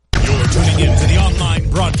into the online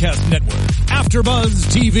broadcast network, AfterBuzz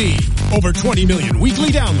TV. Over 20 million weekly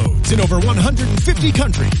downloads in over 150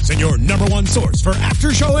 countries, and your number one source for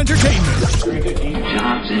after-show entertainment.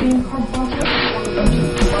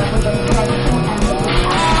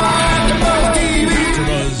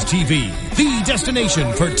 AfterBuzz TV, the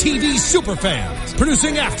destination for TV superfans,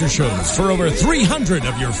 producing aftershows for over 300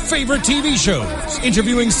 of your favorite TV shows,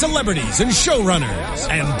 interviewing celebrities and showrunners,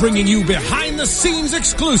 and bringing you behind-the-scenes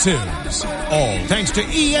exclusives. All thanks to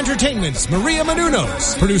E! Entertainment's Maria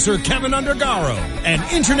Menounos, producer Kevin Undergaro, and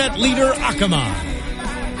internet leader Akamai.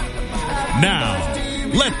 Now,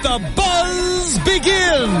 let the buzz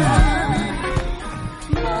begin!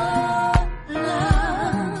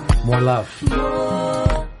 More love.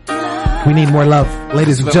 We need more love,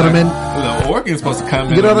 ladies and gentlemen. The organ's supposed to come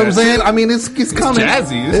in. You know what I'm saying? I mean, it's coming.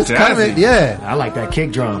 Jazzy. It's jazzy. Coming. Yeah. I like that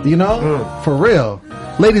kick drum. You know, for real.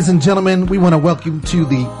 Ladies and gentlemen, we want to welcome you to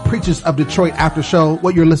the Preachers of Detroit After Show.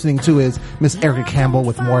 What you're listening to is Miss Erica Campbell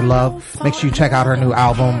with More Love. Make sure you check out her new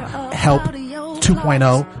album, Help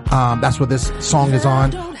 2.0. That's what this song is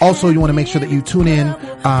on. Also, you want to make sure that you tune in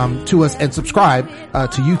to us and subscribe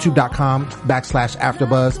to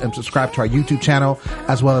youtube.com/AfterBuzz and subscribe to our YouTube channel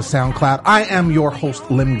as well as SoundCloud. I am your host,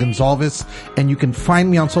 Lim Gonzalez, and you can find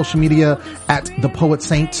me on social media at The Poet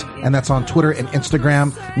Saint, and that's on Twitter and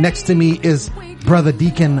Instagram. Next to me is Brother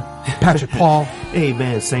Deacon Patrick Paul.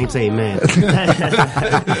 Amen, saints, amen.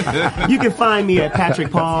 You can find me at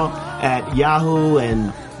Patrick Paul at Yahoo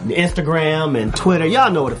and Instagram and Twitter. Y'all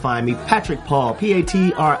know where to find me. Patrick Paul. Patrick,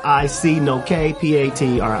 no K.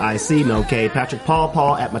 Patrick, no K. Patrick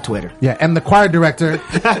Paul at my Twitter. Yeah, and the choir director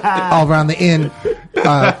all around the end,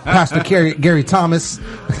 Pastor Gary Thomas.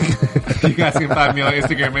 You guys can find me on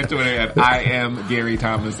Instagram and Twitter at I am Gary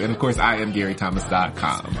Thomas, and of course I am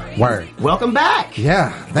GaryThomas.com. Word. Welcome back.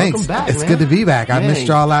 Yeah, thanks. Welcome back, it's man. good to be back. I missed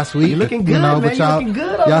y'all last week. You looking good, man. But y'all, you looking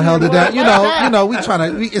good y'all held it down. boy. You know, we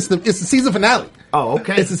trying to. It's the season finale. Oh,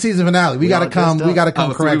 okay. It's the season finale. We gotta come. We gotta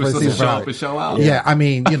come correct for the season finale. To show out? Yeah, I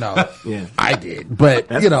mean, you know, Yeah. I did,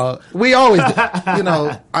 but you know, we always, you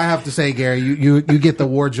know, I have to say, Gary, you get the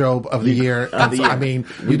wardrobe of the year. I mean,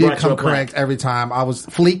 you did come correct every time. I was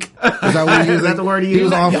fleek. Is that what you Is that the word you He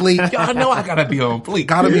was use? on fleek. Y'all know I gotta be on fleek.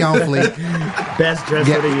 Gotta be on fleek. Best dress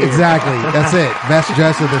of the year. Exactly. That's it. Best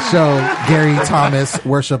dress of the show, Gary Thomas,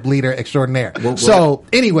 worship leader extraordinaire. So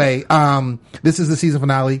anyway, this is the season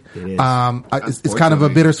finale. It is. It's kind of a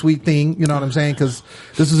bittersweet thing, you know what I'm saying? Because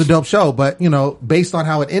this is a dope show, but you know, based on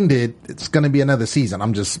how it ended, it's going to be another season.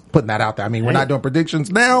 I'm just putting that out there. I mean, we're not doing predictions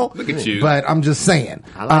now. Look at you. But I'm just saying.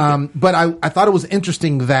 I like it. But I thought it was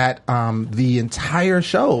interesting that the entire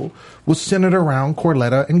show was centered around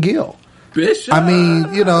Corletta and Gil. Bishop. I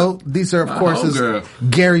mean, you know, these are, of course,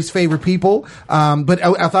 Gary's favorite people. But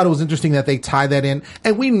I thought it was interesting that they tie that in.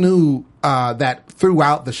 And we knew that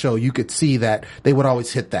throughout the show, you could see that they would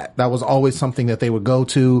always hit that. That was always something that they would go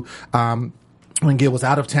to. When Gil was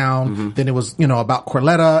out of town, then it was, you know, about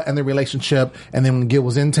Corletta and their relationship. And then when Gil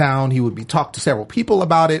was in town, he would be talked to several people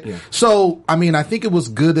about it. Yeah. So, I mean, I think it was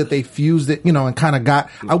good that they fused it, you know, and kind of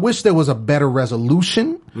I wish there was a better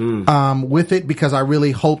resolution, with it, because I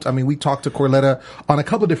really hoped, I mean, we talked to Corletta on a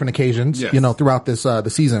couple different occasions, you know, throughout this, the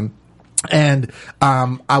season. And,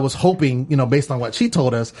 I was hoping, you know, based on what she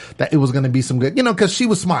told us, that it was going to be some good, you know, cause she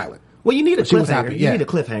was smiling. Well, you need a She was cliffhanger. happy, You yeah. need a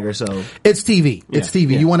cliffhanger, so. It's TV. It's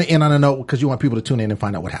TV. Yeah. You want to end on a note because you want people to tune in and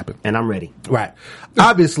find out what happened. And I'm ready. Right.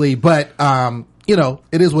 Obviously, but, you know,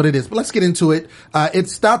 it is what it is. But let's get into it. It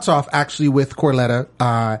starts off actually with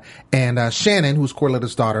Corletta, and Shannon, who's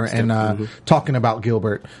Corletta's daughter, and, talking about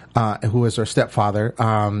Gilbert, who is her stepfather.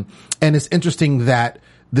 And it's interesting that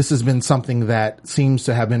this has been something that seems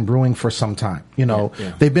to have been brewing for some time. You know,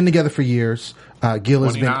 they've been together for years. Gil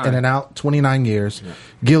has been in and out 29 years. Yeah.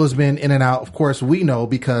 Gil has been in and out. Of course, we know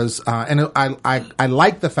because, and I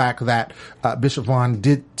like the fact that, Bishop Vaughn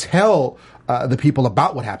did tell, the people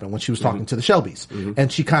about what happened when she was talking to the Shelbys.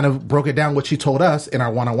 And she kind of broke it down what she told us in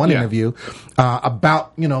our one-on-one interview,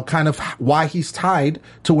 about, you know, kind of why he's tied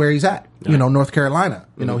to where he's at. You know, North Carolina.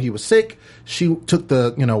 You know, he was sick. She took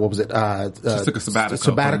the, you know, what was it? She took a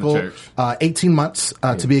sabbatical. 18 months,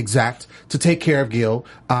 to be exact, to take care of Gil,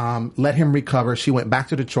 let him recover. She went back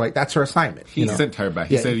to Detroit. That's her assignment. He sent her back.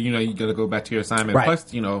 He said, you know, you gotta go back to your assignment. Right.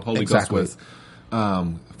 Plus, you know, Holy Ghost was,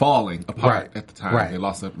 falling apart Right. at the time. Right. They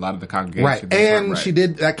lost a lot of the congregation. Right. They And weren't she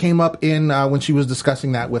did, that came up in, when she was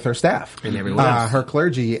discussing that with her staff. And everyone else. Her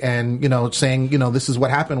clergy, and, saying, this is what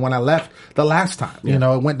happened when I left the last time.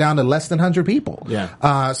 It went down to less than 100 people.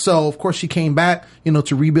 Yeah. So of course she came back,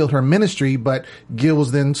 to rebuild her ministry, but Gil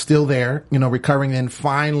was then still there, recovering. And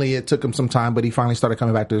finally it took him some time, but he finally started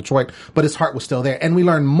coming back to Detroit, but his heart was still there. And we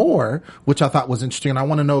learned more, which I thought was interesting. And I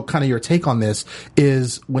want to know kind of your take on this,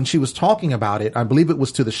 is when she was talking about it, I believe it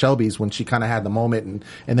was to the Shelbys when she kind of had the moment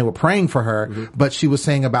and they were praying for her, but she was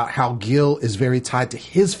saying about how Gil is very tied to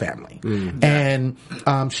his family. And,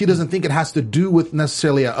 she doesn't think it has to do with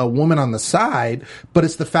necessarily a woman on the side, but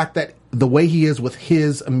it's the fact that the way he is with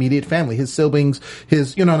his immediate family, his siblings,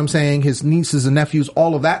 his, his nieces and nephews,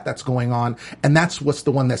 all of that's going on. And that's what's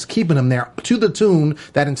the one that's keeping him there, to the tune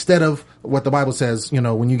that instead of what the Bible says,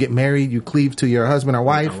 when you get married, you cleave to your husband or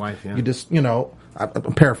wife. You just,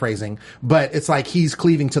 I'm paraphrasing, but it's like he's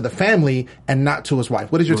cleaving to the family and not to his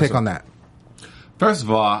wife. What is your take on that? First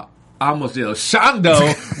of all, I almost yelled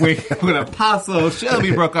Shondo when Apostle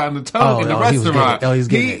Shelby broke out in the tongue in the restaurant.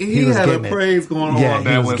 He had a praise going on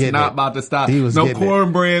that was not about to stop. No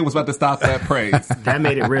cornbread was about to stop that praise. That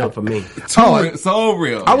made it real for me. So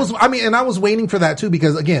real. I was waiting for that too,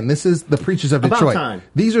 because again, this is the preachers of Detroit.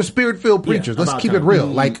 These are spirit-filled preachers. Let's keep it real.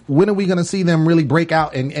 Like, when are we going to see them really break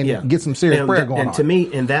out and get some serious prayer going on? And to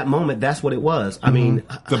me, in that moment, that's what it was. I mean,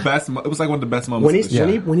 it was like one of the best moments.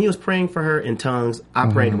 When he was praying for her in tongues, I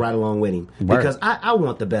prayed right along with him, because I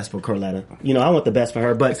want the best for Corletta. I want the best for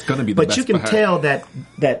her, but it's gonna be the best you can for her. tell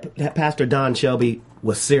that Pastor Don Shelby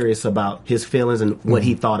was serious about his feelings and what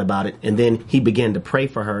he thought about it, and then he began to pray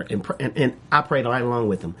for her, and I prayed right along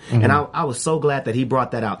with him, and I was so glad that he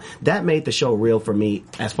brought that out. That made the show real for me,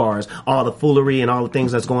 as far as all the foolery and all the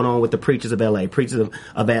things that's going on with the preachers of LA, preachers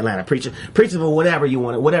of Atlanta, preachers of whatever you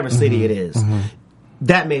want, whatever city it is.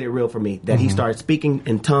 That made it real for me, that he started speaking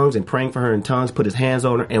in tongues and praying for her in tongues, put his hands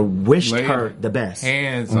on her, and wished her the best.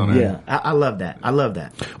 Hands on her. Yeah, I love that. I love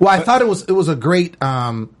that. Well, I thought it was a great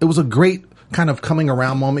kind of coming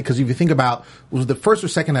around moment, because if you think about, it was the first or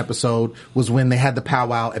second episode was when they had the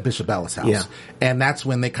powwow at Bishop Ellis' house. Yeah. And that's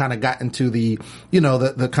when they kind of got into the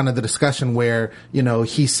kind of the discussion where,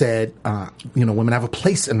 he said, women have a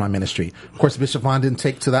place in my ministry. Of course, Bishop Vaughn didn't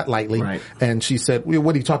take to that lightly. Right. And she said, well,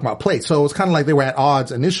 what are you talking about, place? So it was kind of like they were at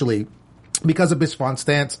odds initially. Because of Bishop Vaughn's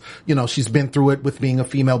stance, she's been through it with being a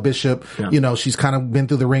female bishop. Yeah. She's kind of been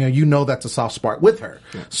through the ringer. That's a soft spot with her.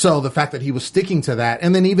 Yeah. So the fact that he was sticking to that,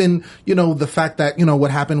 and then even, the fact that, what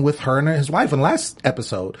happened with her and his wife in last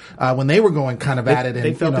episode, when they were going kind of at it. And,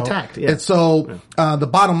 they felt attacked. Yeah. And so, the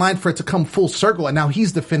bottom line, for it to come full circle, and now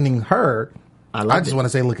he's defending her. I just want to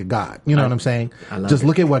say, look at God. You know what I'm saying? Just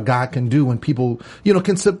look at what God can do when people,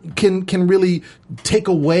 can really take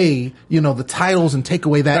away, the titles and take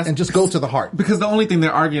away that and just go to the heart. Because the only thing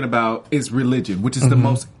they're arguing about is religion, which is the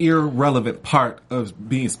most irrelevant part of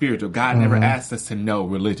being spiritual. God never asked us to know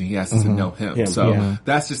religion. He asked us to know Him. Yeah. So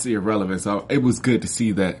that's just irrelevant. So it was good to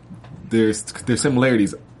see that there's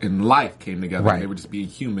similarities in life came together. Right. They were just being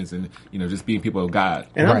humans and, just being people of God.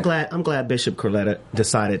 And I'm glad Bishop Corletta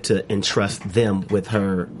decided to entrust them with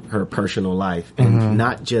her personal life and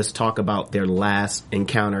not just talk about their last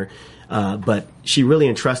encounter, but she really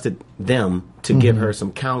entrusted them to give her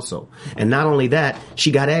some counsel. And not only that,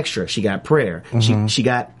 she got extra. She got prayer. She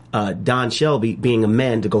got Don Shelby being a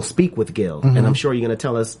man to go speak with Gil. And I'm sure you're going to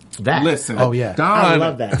tell us that. Listen. Oh, yeah. I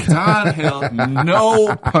love that. Don held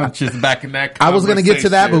no punches back in that conversation. I was going to get to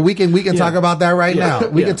that, but we can talk about that right now.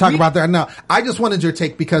 We can talk about that now. I just wanted your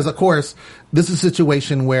take because, of course, this is a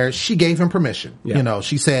situation where she gave him permission. Yeah.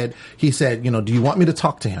 He said, do you want me to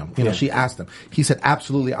talk to him? She asked him. He said,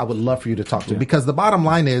 absolutely, I would love for you to talk to him. Because the bottom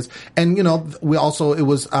line is, and, it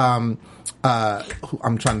was, I'm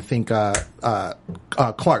trying to think,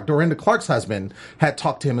 Clark, Dorinda Clark's husband had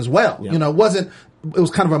talked to him as well. Yeah. It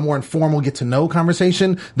was kind of a more informal get to know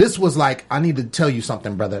conversation. This was like, I need to tell you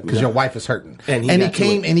something, brother, because your wife is hurting. And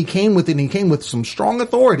he came with some strong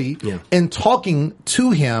authority in talking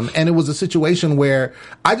to him. And it was a situation where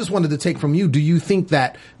I just wanted to take from you. Do you think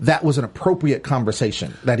that was an appropriate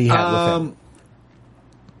conversation that he had with him?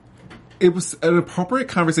 It was an appropriate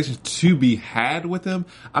conversation to be had with him.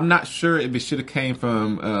 I'm not sure if it should have came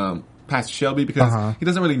from, Pastor Shelby, because he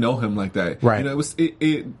doesn't really know him like that. Right.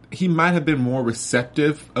 He might have been more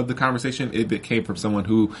receptive of the conversation if it came from someone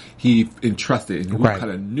who he entrusted and who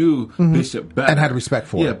kind of knew Bishop better and had respect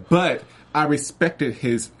for him. Yeah, but I respected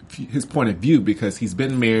his point of view because he's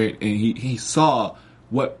been married and he saw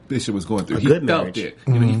what Bishop was going through. He felt it.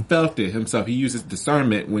 You know, he felt it himself. He used his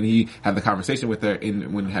discernment when he had the conversation with her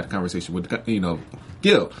and when he had the conversation with,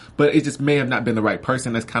 Gil. But it just may have not been the right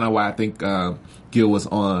person. That's kind of why I think Gil was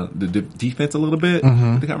on the defense a little bit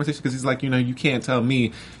with the conversation, because he's like, you can't tell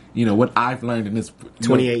me, what I've learned in this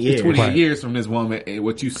 28 years. 28 years from this woman and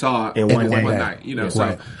what you saw in one night.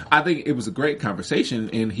 So I think it was a great conversation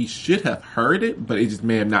and he should have heard it, but it just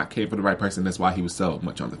may have not came from the right person. That's why he was so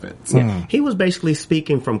much on the fence. Yeah. He was basically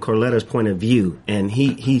speaking from Corletta's point of view, and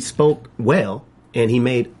he spoke well. And he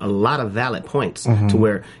made a lot of valid points to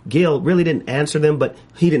where Gil really didn't answer them, but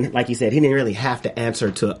he didn't, like he said, he didn't really have to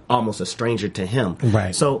answer to almost a stranger to him.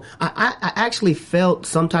 Right. So I actually felt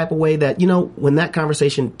some type of way that, when that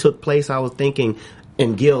conversation took place, I was thinking,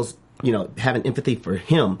 and Gil's, having empathy for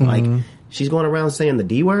him, like, she's going around saying the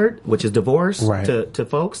D word, which is divorce, to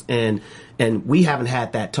folks, and we haven't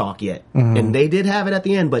had that talk yet. And they did have it at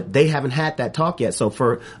the end, but they haven't had that talk yet. So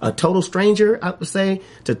for a total stranger, I would say,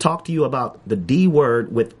 to talk to you about the D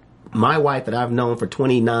word with my wife that I've known for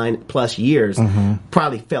 29 plus years,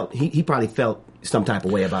 probably felt, he probably felt some type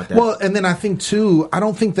of way about that. Well, and then I think too, I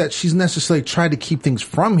don't think that she's necessarily tried to keep things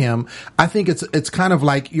from him. I think it's kind of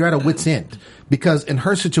like you're at a wit's end. Because in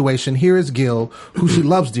her situation, here is Gil, who she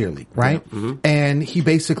loves dearly, right? And he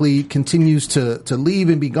basically continues to leave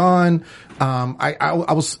and be gone.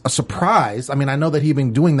 I was surprised. I mean, I know that he'd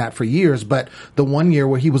been doing that for years, but the 1 year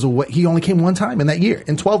where he was away, he only came one time in that year.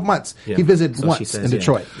 In 12 months, he visited once in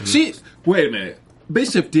Detroit. Wait a minute.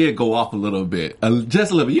 Bishop did go off a little bit,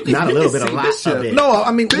 just a little bit. You can, not a little bit, a lot Bishop. of it. No,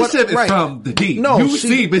 I mean Bishop is from the D. No, you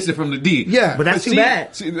see Bishop from the D. Yeah, but that's too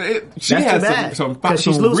bad. She has some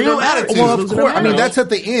real attitude. Well, of course. I mean, that's at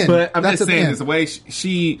the end. But I'm just saying, the way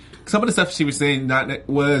she some of the stuff she was saying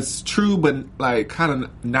was true, but like kind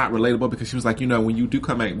of not relatable, because she was like, when you do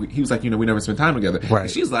come back, he was like, we never spend time together. Right.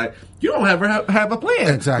 And she's like, you don't ever have a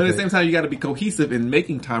plan. Exactly. But at the same time, you got to be cohesive in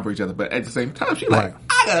making time for each other. But at the same time, she's like,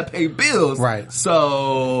 I gotta pay bills. Right.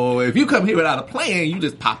 So if you come here without a plan, you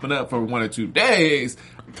just popping up for 1 or 2 days.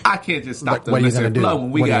 I can't just stop the listen flow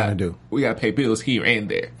when we got to pay bills here and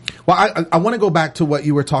there. Well, I want to go back to what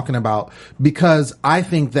you were talking about, because I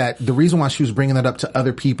think that the reason why she was bringing that up to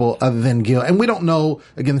other people other than Gil, and we don't know,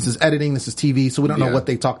 again, this is editing, this is TV, so we don't know what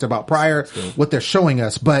they talked about prior, what they're showing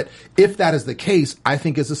us. But if that is the case, I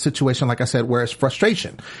think it's a situation, like I said, where it's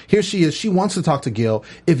frustration. Here she is, she wants to talk to Gil.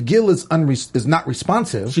 If Gil is not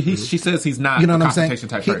responsive, she says he's not. You know what I'm saying?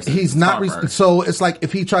 Type person. He's not. So it's like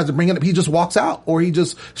if he tries to bring it up, he just walks out or he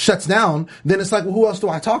just shuts down. Then it's like, well, who else do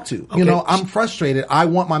I talk to? Okay. I'm frustrated. I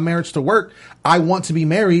want my marriage to work. I want to be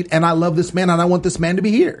married, and I love this man, and I want this man to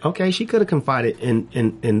be here. Okay, she could have confided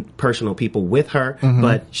in personal people with her,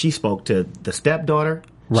 but she spoke to the stepdaughter.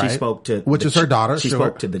 Right. She spoke to which is her daughter. She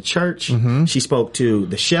spoke to the church. She spoke to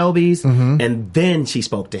the Shelbys, and then she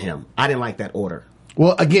spoke to him. I didn't like that order.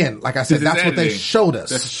 Well, again, like I said, that's what they showed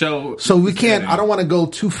us. So we can't. I don't want to go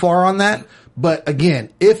too far on that. But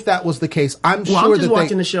again, if that was the case, I'm sure that I'm just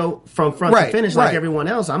watching the show from front to finish like everyone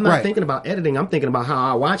else. I'm not thinking about editing. I'm thinking about how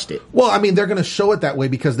I watched it. Well, I mean, they're going to show it that way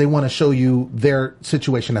because they want to show you their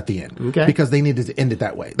situation at the end. Okay. Because they needed to end it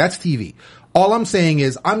that way. That's TV. All I'm saying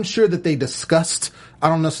is I'm sure that they discussed, I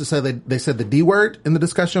don't necessarily they said the D word in the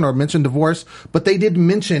discussion or mentioned divorce, but they did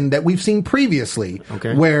mention that we've seen previously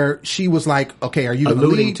where she was like, okay, are you going to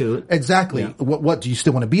leave? To it. Exactly. Yeah. What do you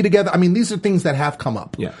still want to be together? I mean, these are things that have come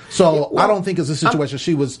up. Yeah. So I don't think it's a situation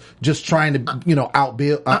she was just trying to, out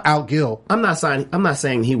Gil. I'm not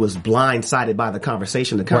saying he was blindsided by the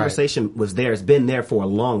conversation. The conversation was there. It's been there for a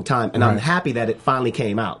long time. And I'm happy that it finally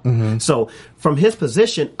came out. So from his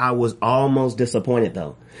position, I was almost disappointed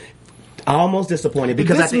though. Almost disappointed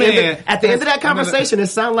because at the end of that conversation, it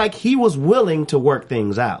sounded like he was willing to work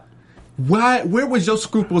things out. Why? Where was your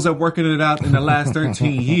scruples at working it out in the last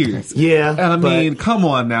 13 years? Yeah, I mean, come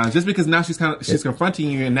on now. Just because now she's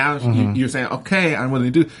confronting you, and now you're saying, "Okay, I'm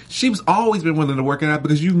willing to do." She's always been willing to work it out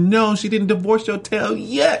because she didn't divorce your tail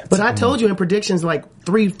yet. But I told you in predictions like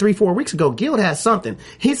 4 weeks ago, Gil has something.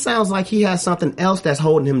 He sounds like he has something else that's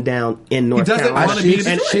holding him down in North Carolina.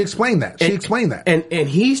 She explained that. And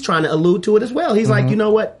he's trying to allude to it as well. He's like, you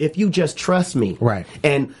know what? If you just trust me, right?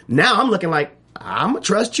 And now I'm looking like, I'm going to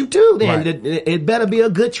trust you too, then. Right. It better be a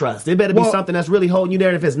good trust. It better be something that's really holding you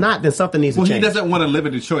there. If it's not, then something needs to change. Well, he doesn't want to live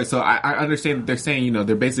in Detroit, so I understand that they're saying,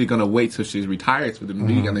 they're basically going to wait till she retires for them to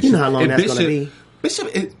be on the show. You know how long that's going to be?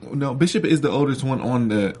 Bishop is the oldest one on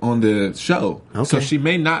the show. Okay. So she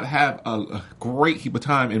may not have a great heap of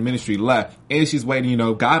time in ministry left, and she's waiting. You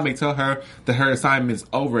know, God may tell her that her assignment is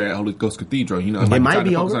over at Holy Ghost Cathedral. You know, it might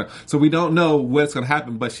be over. So we don't know what's going to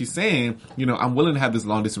happen. But she's saying, you know, I'm willing to have this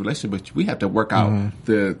long distance relationship, but we have to work out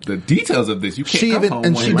the details of this. You can't come home.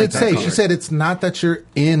 And she did say, she said, it's not that you're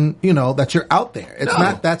in, you know, that you're out there. It's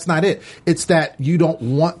not. That's not it. It's that you don't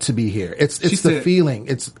want to be here. It's the feeling.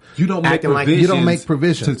 It's you don't make provisions. You don't make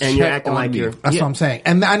provisions, and you're acting like you're. That's what I'm saying.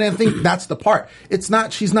 And I think that's the part. It's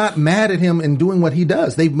not. She's not mad at him in doing what he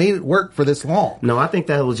does. They've made it work for this long. No, I think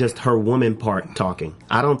that was just her woman part talking.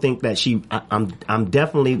 I don't think that she. I'm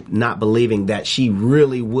definitely not believing that she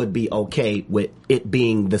really would be okay with it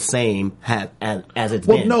being the same as it's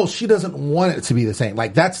been. Well, no, she doesn't want it to be the same.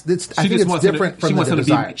 Like I think it's different from the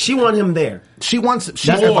desire. She wants him there. She wants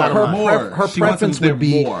her preference would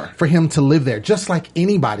be for him to live there, just like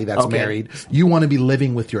anybody that's married. You want to be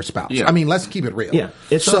living with your spouse. Yeah. I mean, let's keep it real. Yeah.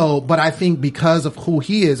 But I think because of who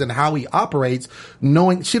he is and how he operates,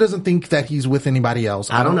 knowing she doesn't think that he's with anybody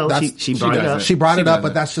else. I don't know. She brought it up. She brought it up,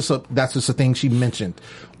 but that's just a thing she mentioned.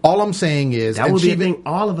 All I'm saying is that would be a thing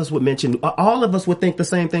all of us would mention. All of us would think the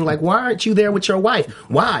same thing. Like, why aren't you there with your wife?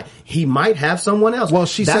 Why? He might have someone else. Well,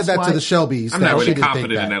 she said that to the Shelbys. I'm not really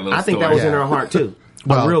confident in that little story. I think that was in her heart too.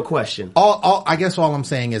 Well, a real question. I guess all I'm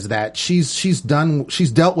saying is that she's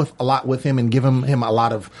dealt with a lot with him and given him a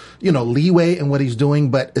lot of, you know, leeway in what he's doing,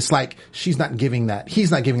 but it's like he's not giving that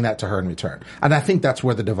to her in return. And I think that's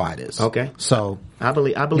where the divide is. Okay. So I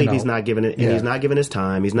believe he's not giving it, and he's not giving his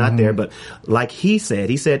time. He's not there. But like he said,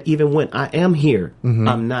 even when I am here,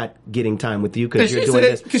 I'm not getting time with you because you're doing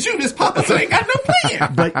this. Because you just papa, so ain't got no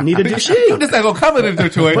plan. But neither do she. You just ain't gonna come into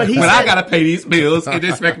Detroit when said, I gotta pay these bills and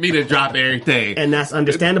expect me to drop everything. And that's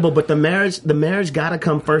understandable. But the marriage gotta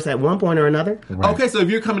come first at one point or another. Right. Okay, so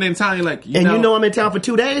if you're coming in town, you're like, you know I'm in town for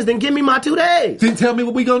 2 days, then give me my 2 days. Then tell me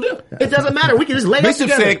what we gonna do. It doesn't matter. We can just lay up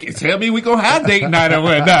Bishop together. said, tell me we gonna have date night or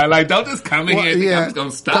whatnot. Like, don't just come in here and I'm just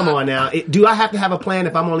gonna stop. Come on now. Do I have to have a plan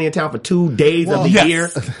if I'm only in town for 2 days of the year?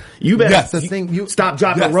 You better that's the thing. You stop,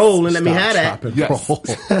 drop, and roll and let me have that. Yes.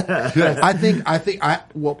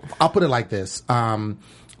 I'll put it like this.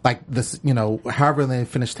 Like this, you know, however they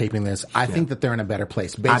finish taping this, I think that they're in a better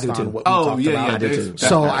place based on what we talked about. I do too.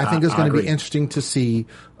 So I think it's going to be interesting to see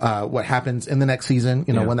what happens in the next season,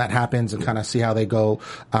 you know, when that happens and kind of see how they go.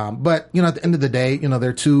 But, you know, at the end of the day, you know,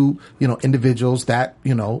 they're two, you know, individuals that,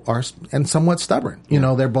 you know, are and somewhat stubborn. You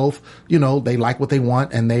know, they're both, you know, they like what they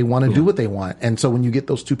want and they want to do what they want. And so when you get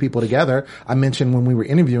those two people together, I mentioned when we were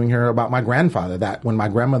interviewing her about my grandfather that when my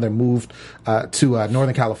grandmother moved to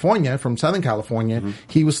Northern California from Southern California,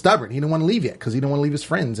 he was stubborn. He didn't want to leave yet because he didn't want to leave his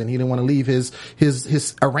friends and he didn't want to leave his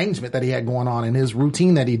arrangement that he had going on and his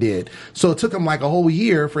routine that he did. So it took him like a whole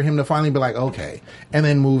year for him to finally be like, okay, and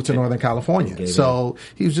then move to Northern California. So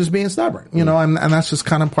he was just being stubborn, you know, and that's just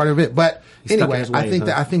kind of part of it. But anyway,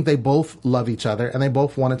 I think they both love each other and they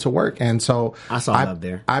both want it to work. And so I saw love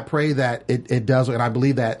there. I pray that it does, and I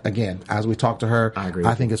believe that again as we talk to her. I agree.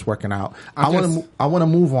 I think it's working out. I want to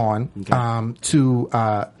move on to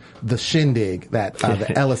the shindig that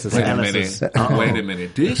the Ellis's Wait had. Wait a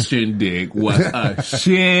minute. This shindig was a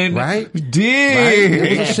shindig. Right?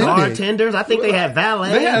 They had bartenders. I think they had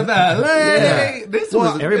valet. They had valet.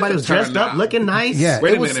 Yeah. Everybody was dressed up, looking nice. Yeah.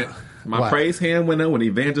 Wait a minute. My praise hand went up when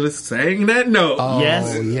Evangelist sang that note. Oh,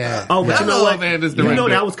 yes. Yeah. Oh, but you know what? You know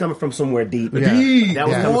that was coming from somewhere deep. Yeah. Deep. That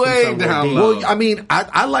was coming way from somewhere down deep. low. Well, I mean,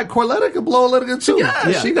 I like Corletta could blow a little bit too.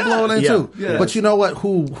 Yeah. She could blow it in too. Yeah. But you know what?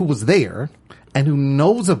 Who was there and who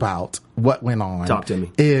knows about what went on? Talk to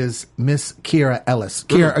me. Is Miss Kiera Ellis.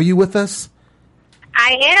 Kiera, are you with us?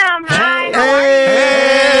 I am. Hi.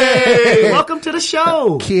 Hey! Welcome to the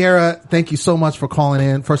show. Kiera, thank you so much for calling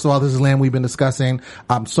in. First of all, this is Land we've been discussing.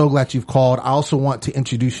 I'm so glad you've called. I also want to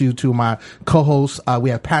introduce you to my co-hosts. We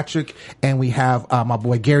have Patrick and we have my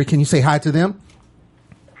boy Gary. Can you say hi to them?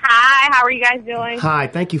 Hi, how are you guys doing? Hi,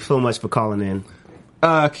 thank you so much for calling in.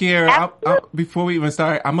 Kiera, before we even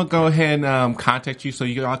start, I'm gonna go ahead and contact you so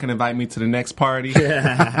you all can invite me to the next party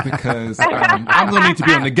because I'm gonna need to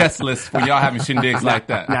be on the guest list for y'all having shindigs like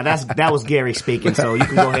that. Now that was Gary speaking, so you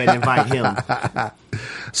can go ahead and invite him.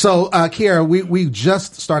 So, Kiera, we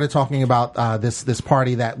just started talking about this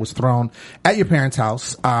party that was thrown at your parents'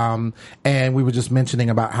 house, and we were just mentioning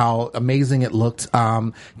about how amazing it looked.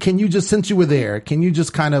 Can you just, since you were there, can you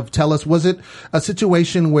just kind of tell us, was it a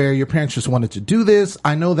situation where your parents just wanted to do this?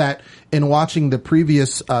 I know that in watching the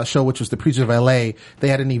previous show, which was the Preachers of LA, they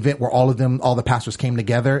had an event where all the pastors came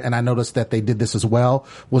together, and I noticed that they did this as well.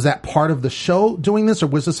 Was that part of the show doing this, or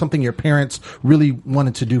was this something your parents really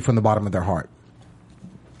wanted to do from the bottom of their heart?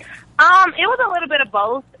 It was a little bit of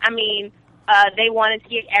both. I mean, they wanted to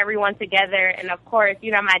get everyone together. And, of course,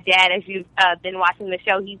 you know, my dad, as you've been watching the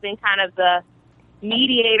show, he's been kind of the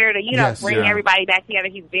mediator to, you know, bring everybody back together.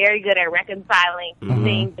 He's very good at reconciling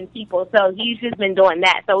things and people. So he's just been doing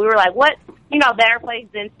that. So we were like, what, you know, better place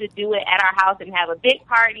than to do it at our house and have a big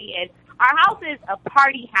party. And our house is a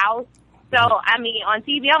party house. So, I mean, on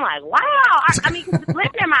TV, I'm like, wow. I mean, cause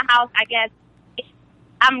living in my house, I guess,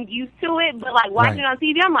 I'm used to it, but like watching it on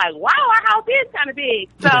TV, I'm like, wow, our house is kind of big.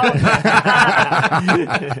 So,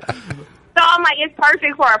 so I'm like, it's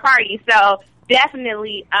perfect for a party. So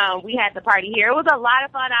definitely, we had the party here. It was a lot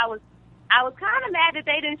of fun. I was kind of mad that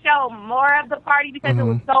they didn't show more of the party because it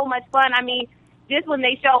was so much fun. I mean, just when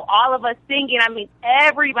they show all of us singing, I mean,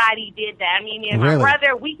 everybody did that. I mean, my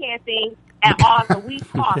brother, we can't sing at all, so we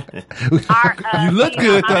talked. You look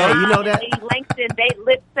good, though. You know that? Langston, they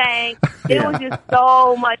lip sang. It was just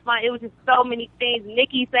so much fun. It was just so many things.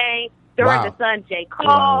 Nikki sang. During the Sun, J.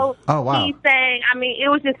 Cole. Oh, wow. He sang. I mean, it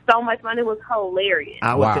was just so much fun. It was hilarious.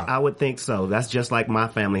 I would think so. That's just like my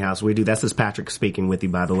family house. We do. That's just Patrick speaking with you,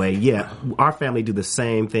 by the way. Yeah, our family do the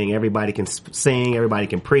same thing. Everybody can sing. Everybody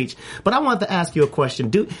can preach. But I wanted to ask you a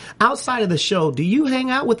question. Outside of the show, do you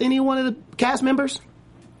hang out with any one of the cast members?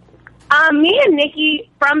 Me and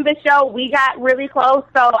Nikki from the show, we got really close.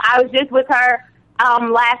 So I was just with her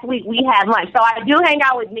last week. We had lunch. So I do hang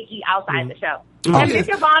out with Nikki outside the show. And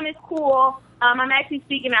Bishop Vaughn is cool. I'm actually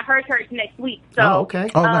speaking at her church next week. So,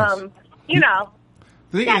 nice. You know,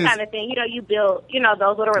 that kind of thing. You know, you build, you know,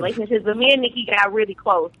 those little relationships. But me and Nikki got really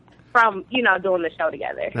close from, you know, doing the show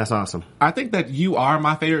together. That's awesome. I think that you are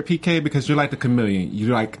my favorite PK because you're like the chameleon. You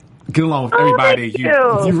like get along with everybody.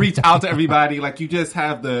 You reach out to everybody. Like you just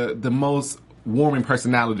have the most warming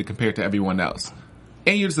personality compared to everyone else.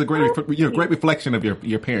 And you're just a great reflection of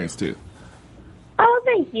your parents too. Oh,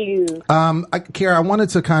 thank you. Kiara, I wanted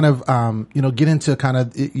to kind of, get into kind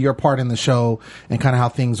of your part in the show and kind of how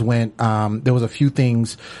things went. There was a few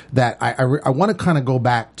things that I want to kind of go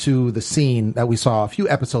back to the scene that we saw a few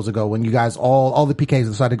episodes ago when you guys all the PKs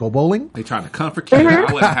decided to go bowling. They tried to comfort Kiara.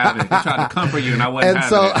 I wasn't having it. They tried to comfort you and I wasn't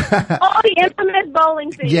having it. Oh, the infamous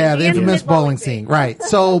bowling scene. Yeah, the infamous bowling scene. Right.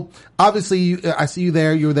 So obviously I see you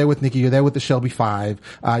there. You were there with Nikki. You're there with the Shelby Five.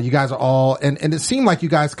 You guys are all, and it seemed like you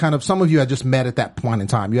guys kind of, some of you had just met at that point in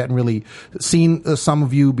time. You hadn't really seen some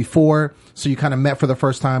of you before, so you kind of met for the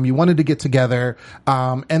first time. You wanted to get together,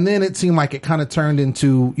 and then it seemed like it kind of turned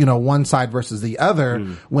into, you know, one side versus the other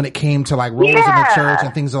when it came to like roles in the church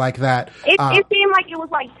and things like that. It seemed like it was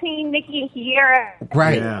like Team Nikki and Kiara.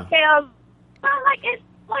 Right. Yeah. Like it's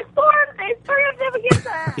like three of them against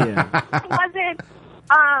her. Yeah. It wasn't.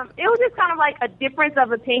 It was just kind of like a difference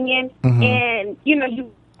of opinion, and you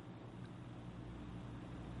know,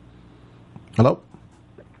 Hello?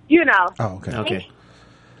 You know. Oh, okay. Okay.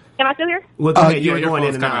 Am I still here? Well, go ahead. You were going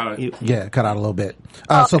in and out. Yeah, cut out a little bit.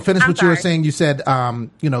 So finish what you were saying. You said, go say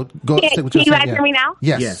what you were saying. Can you guys hear me now?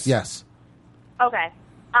 Yes. Okay.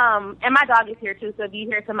 And my dog is here too, so if you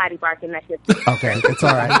hear somebody barking, that's just okay. It's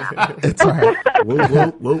all right. It's all right.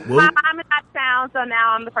 Whoa. My mom is out of town, so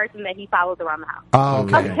now I'm the person that he follows around the house.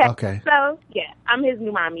 Oh, okay. So yeah, I'm his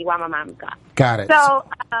new mommy while my mom is gone. Got it. So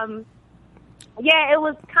yeah, it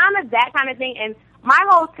was kind of that kind of thing, and my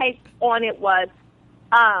whole take on it was,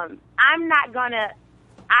 I'm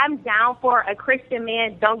down for a Christian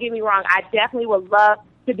man. Don't get me wrong. I definitely would love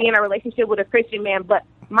to be in a relationship with a Christian man, but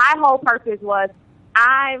my whole purpose was,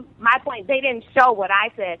 my point, they didn't show what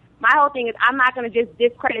I said. My whole thing is I'm not going to just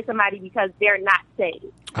discredit somebody because they're not saved.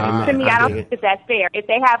 To me, I don't think that that's fair. If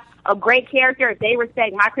they have a great character, if they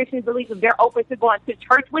respect my Christian beliefs, if they're open to going to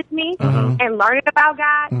church with me and learning about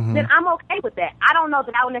God, then I'm okay with that. I don't know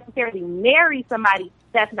that I would necessarily marry somebody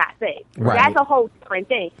that's not saved. Right. That's a whole different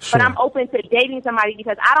thing. Sure. But I'm open to dating somebody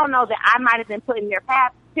because I don't know that I might have been put in their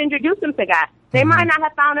path to introduce them to God. They might not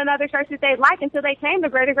have found another church that they like until they came to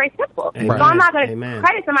Greater Grace Temple. Amen. So I'm not going to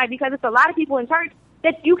credit somebody because it's a lot of people in church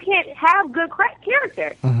that you can't have good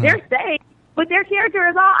character. They're saved, but their character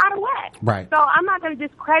is all out of whack. Right. So I'm not going to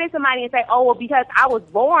discredit somebody and say, oh, well, because I was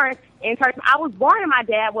born in church. I was born and my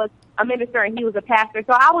dad was a minister and he was a pastor,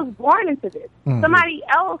 so I was born into this. Somebody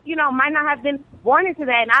else, you know, might not have been born into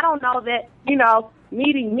that, and I don't know that, you know,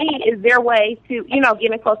 meeting me is their way to, you know,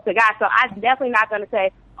 getting close to God. So I'm definitely not going to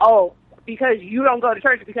say, oh, because you don't go to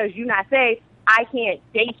church because you're not saved, I can't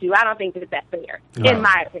date you. I don't think that that's fair, in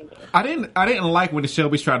my opinion. I didn't like when the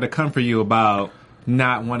Shelbys tried to come for you about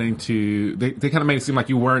not wanting to. They kind of made it seem like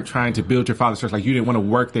you weren't trying to build your father's church, like you didn't want to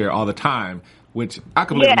work there all the time. Which I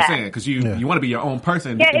can believe what you're saying, because you want to be your own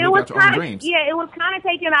person. Yeah, and live out your own dreams. Yeah, it was kind of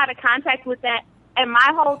taken out of context with that. And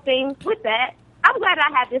my whole thing with that, I'm glad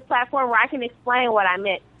I have this platform where I can explain what I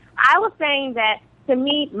meant. I was saying that to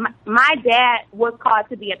me, my dad was called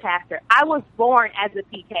to be a pastor. I was born as a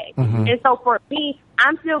PK. And so for me,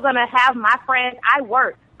 I'm still going to have my friends. I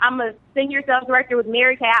work. I'm a senior sales director with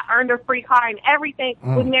Mary Kay. I earned a free car and everything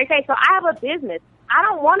with Mary Kay. So I have a business. I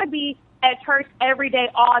don't want to be at church every day,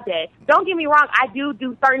 all day. Don't get me wrong. I do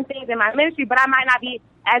certain things in my ministry, but I might not be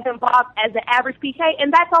as involved as the average PK,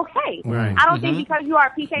 and that's okay. Right. I don't think because you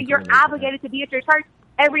are a PK, you're obligated to be at your church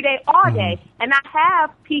every day, all day. And I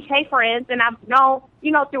have PK friends, and I've known,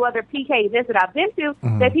 through other PK events that I've been to,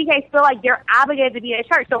 that PKs feel like they're obligated to be at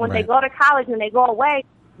church. So when they go to college and they go away,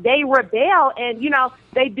 they rebel and,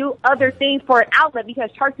 they do other things for an outlet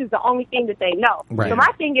because church is the only thing that they know. Right. So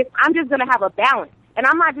my thing is I'm just going to have a balance. And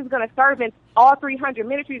I'm not just going to serve in all 300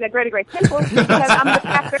 ministries at Greater Grace Temple because I'm the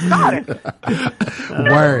pastor's daughter.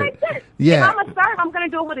 Word. Yeah. If I'm a serve, I'm going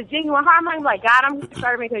to do it with a genuine heart. I'm not like, God, I'm just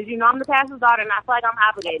serving because, I'm the pastor's daughter and I feel like I'm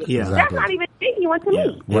obligated. Yeah. That's not even genuine to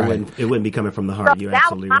me. It wouldn't be coming from the heart. So You're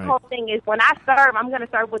absolutely my right. whole thing is when I serve, I'm going to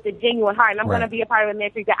serve with a genuine heart, and I'm going to be a part of a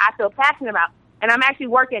ministry that I feel passionate about. And I'm actually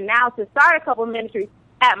working now to start a couple of ministries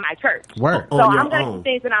at my church. Word. So I'm going to do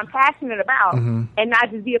things that I'm passionate about and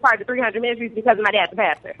not just be a part of the 300 ministries because my dad's a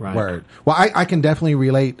pastor. Right. Word. Well, I can definitely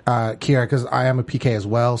relate, Kiara, because I am a PK as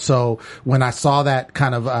well. So when I saw that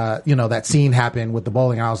kind of, that scene happen with the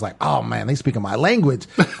bowling, I was like, oh man, they speaking my language.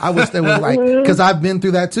 I wish there was like, because I've been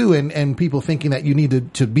through that too, and people thinking that you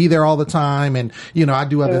need to be there all the time, and I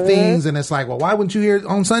do other things, and it's like, well, why wouldn't you hear it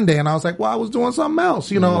on Sunday? And I was like, well, I was doing something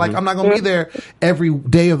else, like I'm not going to be there every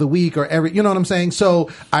day of the week or every, you know what I'm saying? So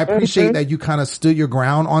I appreciate that you kind of stood your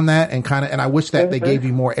ground on that and I wish that they gave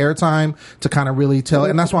you more airtime to kind of really tell.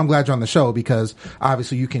 And that's why I'm glad you're on the show, because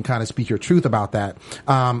obviously you can kind of speak your truth about that.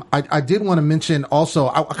 I did want to mention also,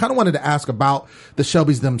 I kind of wanted to ask about the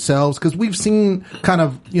Shelbys themselves, because we've seen kind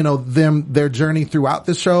of, their journey throughout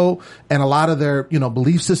the show and a lot of their,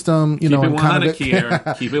 belief system, Keep it 100, kind of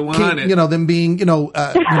Kiera. Keep it 100. Them being,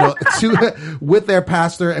 with their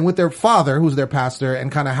pastor and with their father, who's their pastor,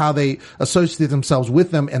 and kind of how they associate themselves with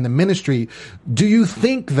them and the ministry. Do you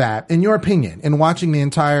think that, in your opinion, in watching the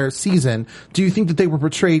entire season, do you think that they were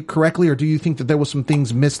portrayed correctly, or do you think that there was some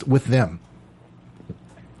things missed with them?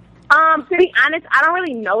 To be honest, I don't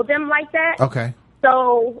really know them like that. Okay.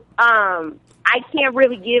 So, I can't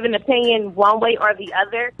really give an opinion one way or the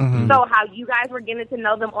other. So how you guys were getting to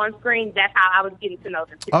know them on screen, that's how I was getting to know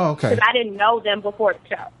them too. Oh, okay. Because I didn't know them before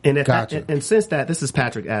the show. And Gotcha. and since that, this is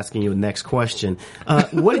Patrick asking you the next question.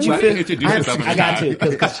 What did you feel? I got to,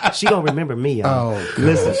 because she don't remember me, y'all. Oh,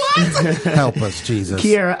 listen. Help us, Jesus.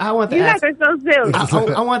 Kiara, I want to You ask. guys are so silly.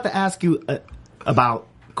 I want to ask you about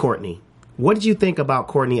Courtney. What did you think about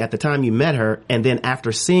Courtney at the time you met her, and then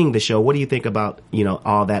after seeing the show, what do you think about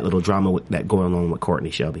all that little drama that going on with Courtney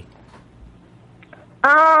Shelby?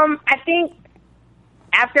 I think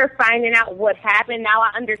after finding out what happened, now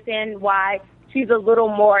I understand why she's a little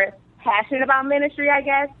more passionate about ministry, I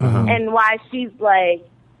guess, and why she's like,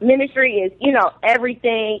 ministry is,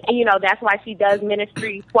 everything, and, that's why she does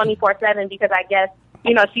ministry 24/7, because I guess,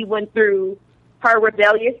 she went through her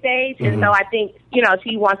rebellious stage, and so I think,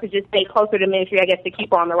 she wants to just stay closer to ministry, I guess, to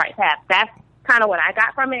keep her on the right path. That's kind of what I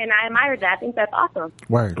got from it, and I admired that. I think that's awesome.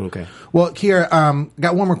 Word. Okay. Well, Kiera,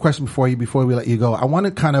 got one more question before we let you go. I want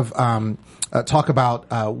to kind of talk about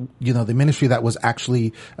the ministry that was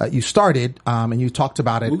actually you started, and you talked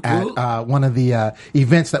about it at one of the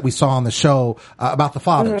events that we saw on the show about the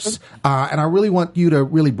fathers. And I really want you to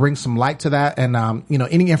really bring some light to that, and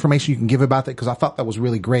any information you can give about that, because I thought that was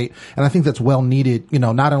really great, and I think that's well needed.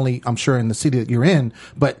 Not only I'm sure in the city that you're in,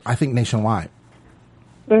 but I think nationwide.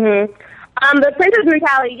 The princess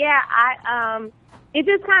brutality, it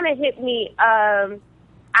just kind of hit me.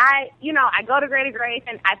 I go to Greater Grace,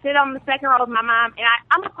 and I sit on the second row with my mom, and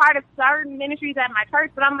I'm a part of certain ministries at my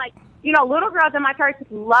church, but I'm like, little girls in my church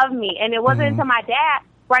love me, and it wasn't until my dad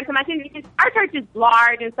brought it to my attention, because our church is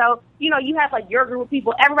large, and so, you have like your group of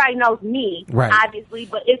people, everybody knows me, obviously,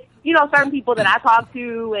 but it's, certain people that I talk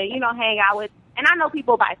to and, hang out with, and I know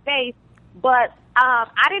people by face, but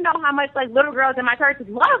I didn't know how much like little girls in my church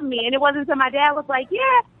loved me, and it wasn't until my dad was like,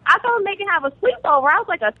 "Yeah, I told them they can have a sleepover." I was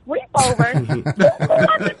like, "A sleepover? Who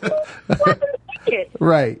wants to make it?"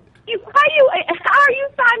 Right. How are you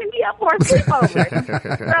signing me up for a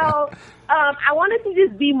sleepover? So I wanted to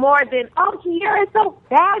just be more than, oh, Kiera is so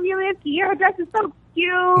fabulous. Kiera dresses so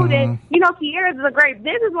cute, and Kiera is a great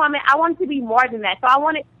businesswoman. I wanted to be more than that. So I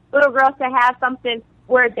wanted little girls to have something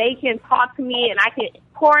where they can talk to me and I can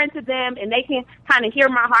pour into them and they can kind of hear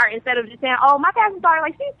my heart, instead of just saying, oh, my pastor's daughter,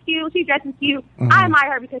 like, she's cute, she dresses cute. I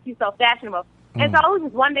admire her because she's so fashionable. And so it was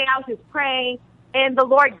just one day I was just praying, and the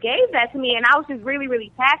Lord gave that to me, and I was just really,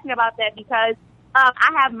 really passionate about that, because,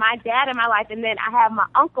 I have my dad in my life, and then I have my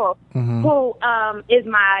uncle, who is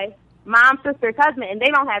my mom's sister's husband, and they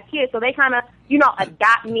don't have kids, so they kind of,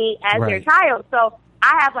 adopt me as their child. So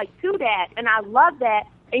I have like two dads, and I love that.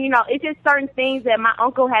 And, it's just certain things that my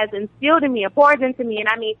uncle has instilled in me and poured into me. And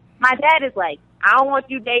I mean, my dad is like, I don't want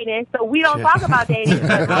you dating, so we don't talk about dating.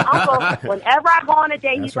 But my uncle, whenever I go on a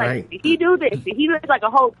date, he's like, did he do this? Did he do like a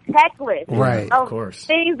whole checklist of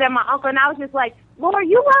things that my uncle, and I was just like, Lord,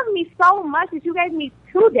 you love me so much that you gave me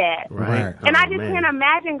two dads. Right. And I just can't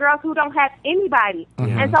imagine girls who don't have anybody.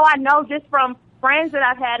 And so I know just from friends that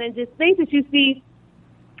I've had and just things that you see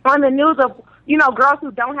on the news of, girls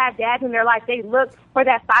who don't have dads in their life, they look for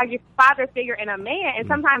that father figure in a man, and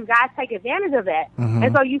sometimes guys take advantage of that.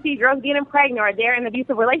 And so you see girls getting pregnant or they're in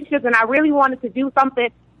abusive relationships, and I really wanted to do something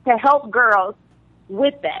to help girls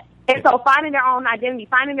with that. And so finding their own identity,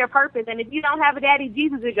 finding their purpose, and if you don't have a daddy,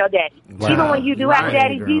 Jesus is your daddy. Wow. Even when you do have a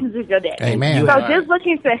daddy, Jesus is your daddy. Amen. So just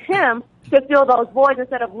looking to him to fill those voids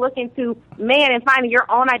instead of looking to man and finding your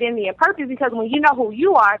own identity and purpose, because when you know who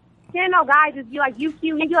you are, then no guy just be like, you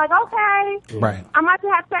cute, and you're like, okay, right, I'm about to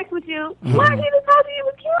have sex with you. Why did you told you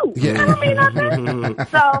was cute? Yeah. That don't mean nothing.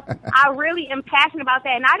 So I really am passionate about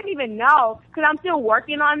that, and I didn't even know, because I'm still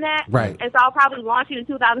working on that. Right. And so I'll probably launch it in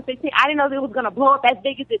 2016. I didn't know that it was going to blow up as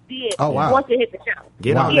big as it did once it hit the show.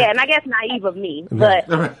 And I guess naive of me, but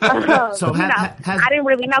so I didn't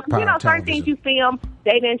really know, because certain things you film,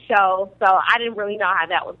 they didn't show, so I didn't really know how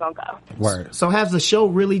that was going to go. Word. So has the show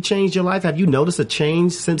really changed your life? Have you noticed a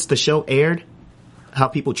change since the show aired? How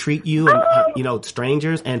people treat you and,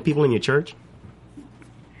 strangers and people in your church?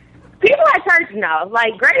 People at church know.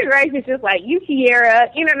 Like, Greater Grace is just like, you Kiera,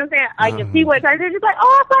 you know what I'm saying? Like, if people at church, they're just like,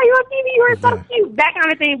 oh, I saw you on TV, you were so cute, that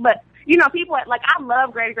kind of thing. But, people at, like, I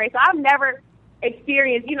love Greater Grace, so I've never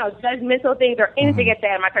experienced, judgmental things or anything at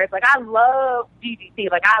that in my church. Like, I love GGC.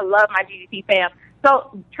 Like, I love my GGC fam.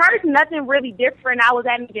 So, church, nothing really different. I was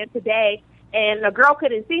at an event today, and a girl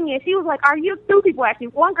couldn't see me, and she was like, are you, two people actually,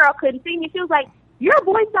 one girl couldn't see me, she was like, your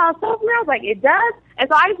voice sounds so familiar. I was like, it does? And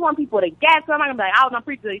so I just want people to guess. So I'm not going to be like, I don't know,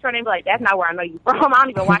 preacher, you're trying to be like, that's not where I know you from. I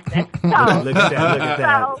don't even watch that. So, look at that.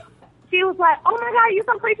 So she was like, oh my God, you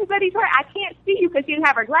some preachers at Detroit. I can't see you, because she didn't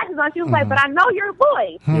have her glasses on. She was like, but I know your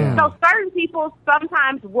voice. So certain people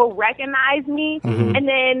sometimes will recognize me. And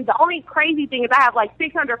then the only crazy thing is I have like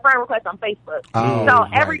 600 friend requests on Facebook. So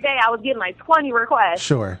every day I was getting like 20 requests.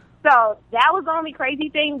 Sure. So that was the only crazy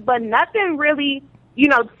thing, but nothing really,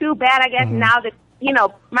 too bad, I guess, now that,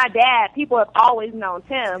 my dad, people have always known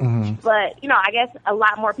him, but, I guess a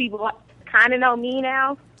lot more people kind of know me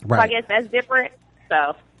now. Right. So I guess that's different.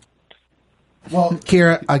 So. Well,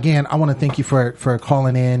 Kiera, again, I want to thank you for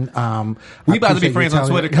calling in. We about to be friends on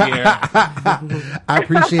Twitter, Kiera. I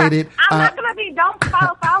appreciate it. I'm not going to be, don't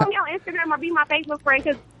follow me on Instagram or be my Facebook friend,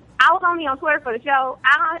 because I was only on Twitter for the show.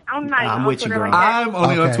 I'm not even on Twitter like that. I'm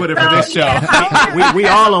only on Twitter for this show. Yeah, we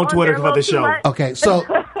all on Twitter for the show. Okay,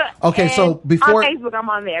 so before on Facebook I'm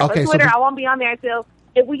on there. Okay, but Twitter I won't be on there until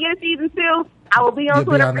if we get a season 2. I will be on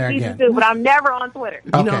Twitter for season 2, but I'm never on Twitter.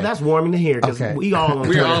 That's warming to hear, because we all on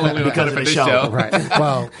Twitter because of the show. Right.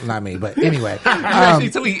 Well, not me, but anyway.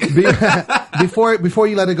 Before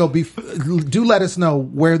you let it go, do let us know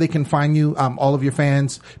where they can find you, all of your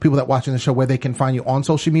fans, people that watching the show, where they can find you on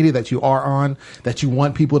social media that you are on, that you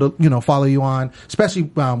want people to, follow you on, especially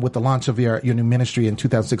with the launch of your new ministry in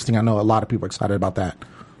 2016. I know a lot of people are excited about that.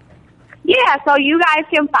 Yeah, so you guys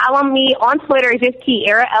can follow me on Twitter. It's just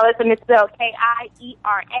Kiera Ellis, and it's spelled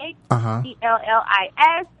Kiera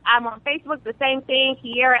Ellis. I'm on Facebook, the same thing,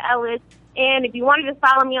 Kiera Ellis. And if you want to just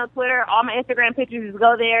follow me on Twitter, all my Instagram pictures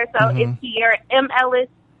go there. So it's Kiera M. Ellis.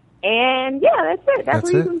 And yeah, that's it. That's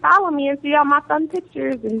where you can follow me and see all my fun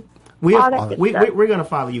pictures and we're going to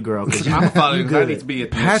follow you, girl. I'm going to follow you because I need to be at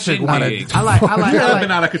Patrick wanted. I like been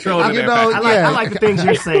out of control there. I like the things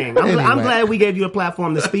you're saying. I'm glad we gave you a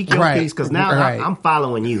platform to speak your piece, because now I'm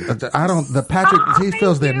following you. Patrick, he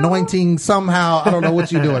feels the anointing somehow. I don't know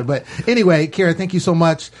what you're doing. But anyway, Kiera, thank you so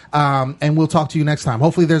much. And we'll talk to you next time.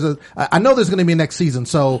 Hopefully I know there's going to be a next season.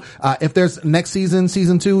 So, if there's next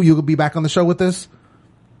season 2, you'll be back on the show with us.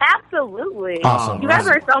 Absolutely. Awesome. You guys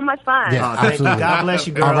are so much fun. Yeah, absolutely. God bless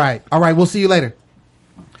you, girl. All right. We'll see you later.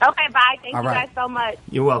 Okay, bye. Thank you guys so much.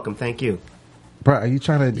 You're welcome. Thank you. Bro, are you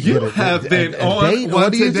trying to You get have been on date? one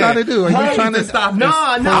What are you today. trying to do? Are you trying to stop No,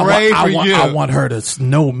 this no. parade for you? I want her to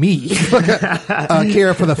know me.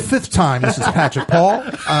 Kara, for the 5th time, this is Patrick Paul.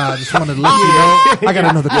 Just wanted to let you know. I got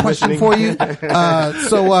another question for you.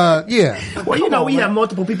 Yeah. Well, you know, we have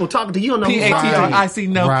multiple people talking to you. Don't know who's P-A-T-R-I-C,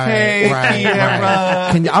 no K,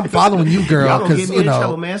 Kiara. I'm following you, girl, Y'all gonna because, get me you in know,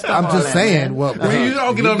 trouble, man. Stop I'm all just that, saying. man. Well, You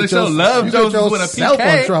don't get on the show. your- Love you get Jones with a yourself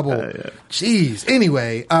PK. on trouble. Jeez.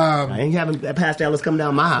 Anyway, I ain't having Pastor Ellis come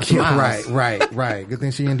down my house. Right. Good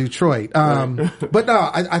thing she in Detroit. But no,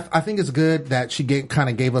 I think it's good that she kind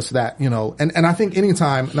of gave us that, you know, and I think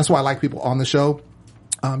anytime, and that's why I like people on the show.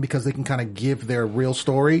 Because they can kind of give their real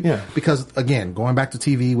story. Yeah. Because again, going back to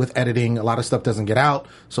TV with editing, a lot of stuff doesn't get out,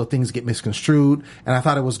 so things get misconstrued. And I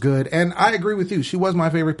thought it was good. And I agree with you. She was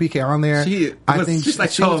my favorite PK on there. She's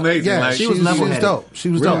like she so was amazing. Yeah, Like, she was was level-headed. dope. She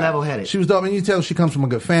was Real dope. level-headed. She was dope, and you tell she comes from a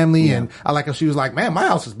good family. And I like how she was like, "Man, my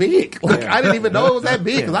house is big. Like I didn't even know it was that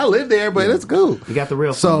big because I lived there, but it's cool." You got the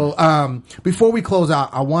real. So, before we close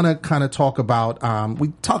out, I want to kind of talk about, we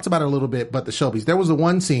talked about it a little bit, but the Shelbys. There was the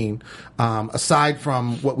one scene, aside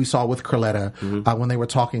from what we saw with Carletta, when they were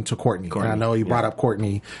talking to Courtney. And I know you brought up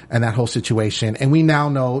Courtney and that whole situation. And we now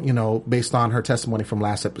know, you know, based on her testimony from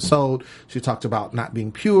last episode, she talked about not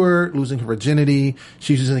being pure, losing her virginity.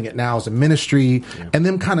 She's using it now as a ministry. And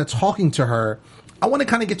them kind of talking to her. I want to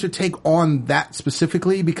kind of get your take on that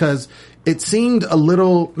specifically because it seemed a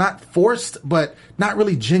little not forced, but not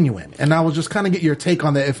really genuine. And I will just kind of get your take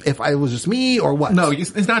on that if it was just me or what. No,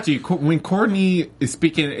 it's not you. When Courtney is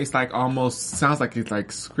speaking, it's like almost sounds like it's like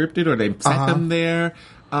scripted or they set them there.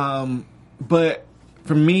 But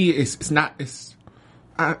for me, it's not. With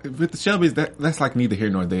the Shelbys, that's like neither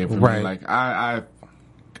here nor there for me. Like I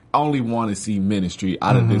only want to see ministry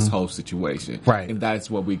out of this whole situation. Right. And that's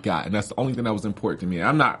what we got. And that's the only thing that was important to me.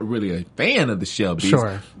 I'm not really a fan of the Shelbys.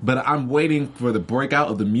 Sure. But I'm waiting for the breakout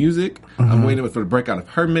of the music. I'm waiting for the breakout of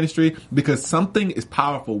her ministry because something is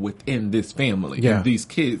powerful within this family and these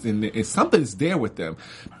kids and something's there with them.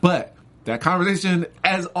 But that conversation,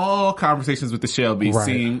 as all conversations with the Shelbys,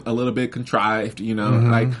 seem a little bit contrived, you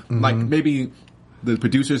know, like maybe the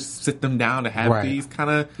producers sit them down to have these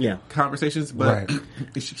kind of conversations, but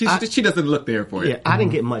she doesn't look there for it. Yeah, I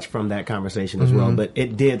didn't get much from that conversation as well, but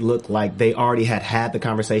it did look like they already had the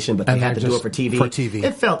conversation, but they had to do it for TV.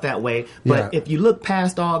 It felt that way, but if you look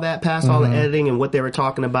past all that, past all the editing and what they were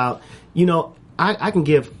talking about, you know, I can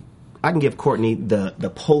give Courtney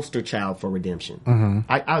the poster child for redemption.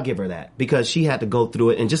 I'll give her that because she had to go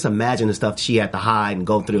through it and just imagine the stuff she had to hide and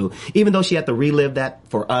go through. Even though she had to relive that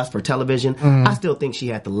for us for television, I still think she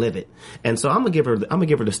had to live it. And so I'm gonna give her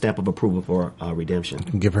the stamp of approval for redemption.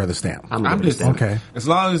 Give her the stamp. I'm just okay. As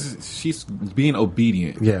long as she's being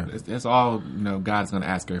obedient, Yeah. that's all God's gonna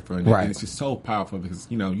ask her for. And it's just so powerful because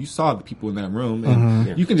you saw the people in that room,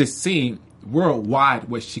 and you can just see worldwide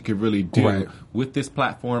what she could really do with this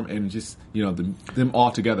platform and just them all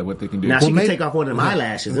together what they can do. Now she can take off one of them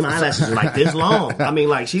eyelashes. Them eyelashes are like this long. I mean,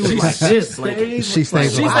 like she was like this. Like she stayed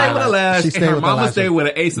with a lash. She stayed and her with mama lashes. stayed with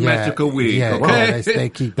an asymmetrical wig. Yeah, okay, they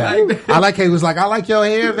keep that. I like how he was like, "I like your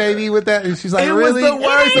hair, baby," with that, and she's like, it "Really?" was the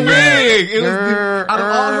worst wig. It was out of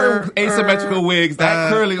all her asymmetrical wigs,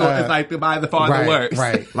 that curly one is like by the far the worst.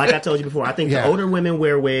 Right. Like I told you before, I think the older women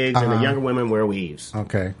wear wigs and the younger women wear weaves.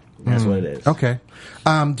 Okay. That's what it is. Okay.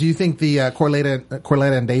 Do you think the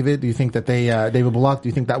Corletta and David? Do you think that they David Bullock? Do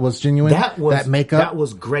you think that was genuine? That makeup. That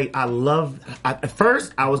was great. At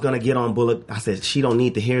first, I was going to get on Bullock. I said, she don't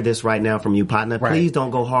need to hear this right now from you, partner. Please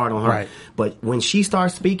don't go hard on her. Right. But when she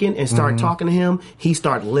started speaking and started talking to him, he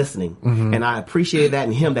started listening, and I appreciated that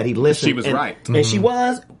in him that he listened. She was right, and she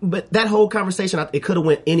was. But that whole conversation, it could have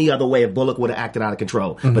went any other way if Bullock would have acted out of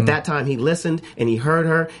control. But that time he listened and he heard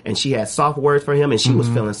her, and she had soft words for him, and she was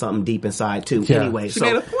feeling something deep inside too. Yeah. Anyway, She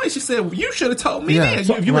made a point. She said, "You should have told me then.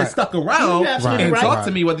 If you would have stuck around and talked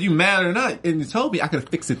to me, whether you mad or not, and you told me, I could have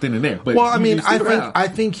fixed it then and there." But well, I mean, I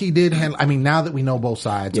think he did handle. I mean, now that we know both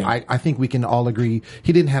sides, I think we can all agree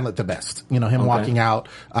he didn't handle it the best. Him walking out,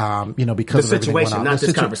 because the of situation, not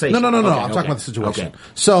this conversation. No. I'm talking about the situation. Okay.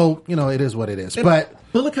 So it is what it is. But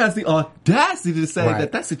Bullock has the audacity to say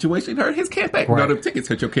that situation hurt his campaign. Right. No, the tickets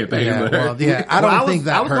hurt your campaign. I don't think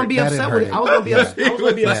that hurt. I was going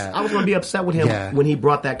to be upset with him when he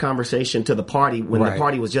brought that conversation to the party when the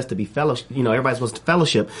party was just to be fellowship. Everybody's supposed to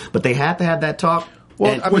fellowship, but they had to have that talk.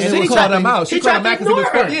 Well, she called him out. She called him out because he was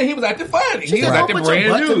funny. Yeah, he was acting funny. He was acting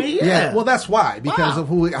brand new. Yeah. Well, that's why, because of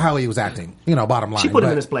how he was acting. Bottom line. She put him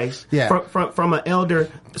in his place. Yeah. From an elder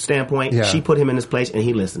standpoint, Yeah. she put him in his place and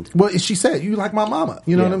he listened. Well, she said, "You like my mama."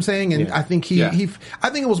 You know what I'm saying? And I think I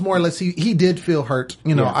think it was more or less he did feel hurt.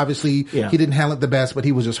 You know, obviously he didn't handle it the best, but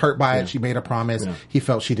he was just hurt by it. She made a promise. He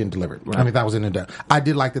felt she didn't deliver it. Right. I mean, that was in the depth. I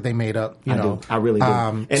did like that they made up. You know, I really do.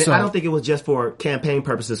 And I don't think it was just for campaign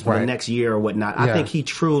purposes for the next year or whatnot. I think he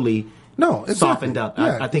truly. Softened up.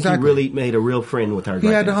 Yeah, I think he really made a real friend with her. He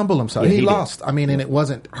had to humble himself. He lost. I mean, and it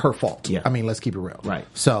wasn't her fault. Yeah. I mean, let's keep it real. Right.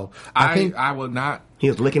 So I think I will not. He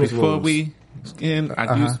was licking his wounds. Before we end,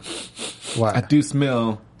 I do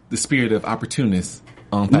smell the spirit of opportunist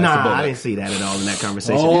on Pastor Bullock. I didn't see that at all in that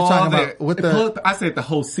conversation. You're talking about with the. I said the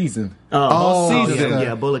whole season. Whole season.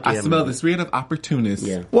 Yeah, Bullock. I smell the spirit of opportunist.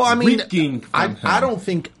 Yeah. Well, I mean, I don't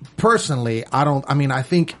think personally. I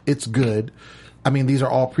think it's good. I mean, these are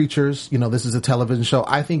all preachers. You know, this is a television show.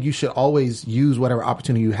 I think you should always use whatever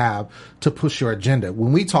opportunity you have to push your agenda.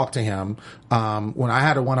 When we talked to him, when I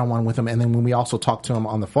had a one-on-one with him, and then when we also talked to him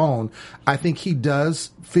on the phone, I think he does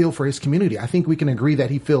feel for his community. I think we can agree that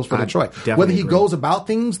he feels for Detroit. Whether he goes about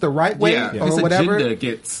things the right way or whatever,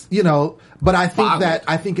 you know. But I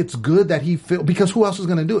think it's good that he feel, because who else is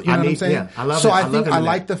going to do it? You know what I'm saying? Yeah, I love so it. I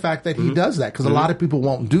like the fact that he does that, because a lot of people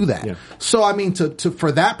won't do that. Yeah. So I mean, to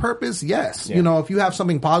for that purpose, yes. Yeah. You know, if you have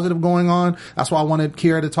something positive going on, that's why I wanted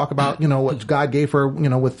Kira to talk about, you know, what God gave her, you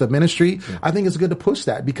know, with the ministry. Yeah. I think it's good to push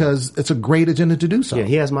that because it's a great agenda to do so. Yeah,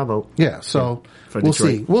 he has my vote. Yeah, so we'll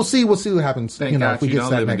see. We'll see what happens. Thank you know, God if we get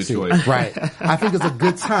that next season. Right. I think it's a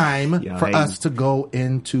good time for us to go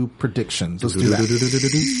into predictions. Let's do that.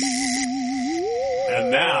 And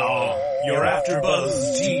now, your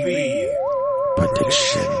AfterBuzz TV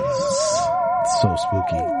predictions. So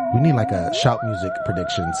spooky. We need like a shout music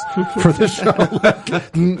predictions for the show.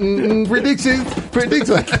 Predictions.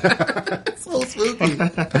 So spooky.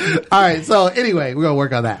 All right. So anyway, we're gonna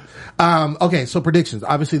work on that. Okay. So predictions.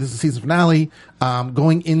 Obviously, this is the season finale.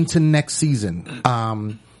 Going into next season.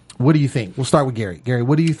 What do you think? We'll start with Gary. Gary,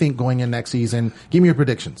 what do you think going in next season? Give me your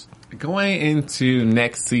predictions. Going into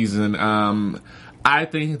next season, I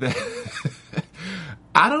think that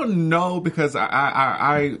I don't know, because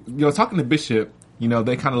I talking to Bishop, you know,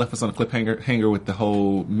 they kind of left us on a cliffhanger with the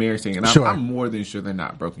whole marriage thing, and I'm more than sure they're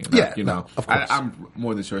not broken up. Yeah, you know, of course. I'm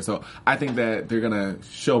more than sure. So I think that they're gonna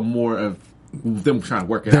show more of them trying to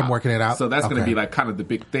work it out. Them working it out. So that's gonna be like kind of the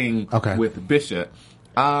big thing with Bishop.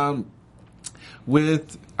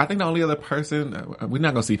 I think the only other person, we're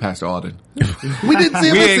not going to see Pastor Alden. We didn't see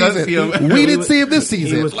him this season. We didn't see him this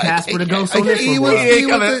season. He was Casper the Ghost on this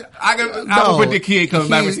one. I would predict he ain't coming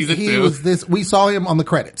back for season 2. We saw him on the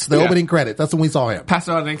credits, the opening credits. That's when we saw him.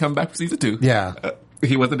 Pastor Alden ain't coming back for season 2. Yeah.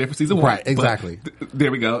 He wasn't there for season 1. Right, exactly. There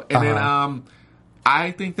we go. And then I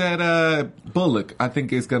think that Bullock, I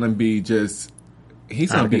think is going to be just... He's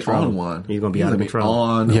going to be on one. He's going to be out of control.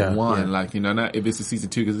 On one. Yeah. Like, you know, not if it's a season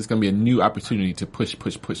 2, because it's going to be a new opportunity to push.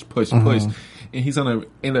 And he's going to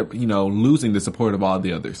end up, you know, losing the support of all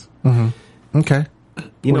the others. Mm-hmm. Okay.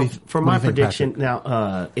 You know, for my prediction,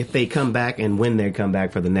 now, if they come back and when they come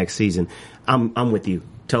back for the next season, I'm with you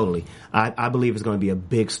totally. I believe it's going to be a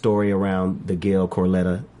big story around the Gail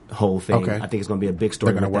Corletta whole thing. Okay. I think it's going to be a big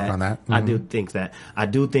story. They're going to work on that. Mm-hmm. I do think that. I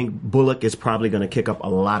do think Bullock is probably going to kick up a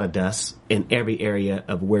lot of dust in every area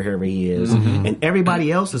of wherever he is, and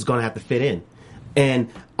everybody else is going to have to fit in.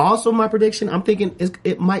 And also, my prediction, I'm thinking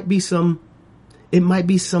it might be some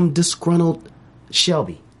disgruntled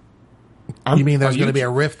Shelby. You mean there's going to be a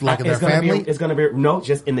rift like in their family? It's going to be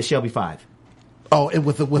just in the Shelby 5. Oh,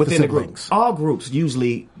 within the siblings. Group. All groups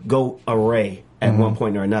usually go array at one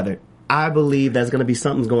point or another. I believe there's going to be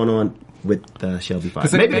something going on with Shelby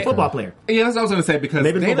 5. Maybe the football player. Yeah, that's what I was going to say, because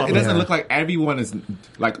it doesn't look like everyone is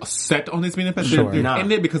like set on this being They're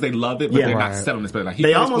in it because they love it, but they're not set on this. But like,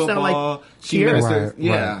 they almost sound like cheers.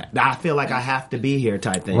 Right. I feel like I have to be here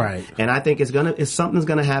type thing. Right. And I think something's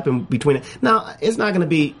going to happen between it. Now, it's not going to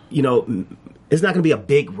be, you know, it's not going to be a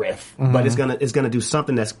big riff, but it's going to do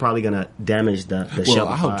something that's probably going to damage the Shelby 5.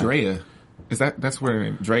 I hope Drea. That's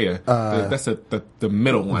where Drea. That's the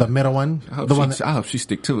middle one. The middle one. I hope she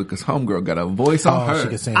stick to it, because Homegirl got a voice on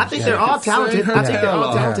her. I think they're all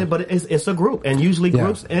talented. But it's a group, and usually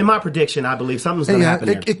groups. In my prediction, I believe something's going to happen.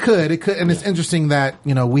 It could, and it's interesting that,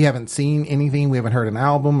 you know, we haven't seen anything, we haven't heard an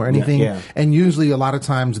album or anything, and usually a lot of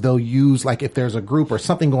times they'll use, like, if there's a group or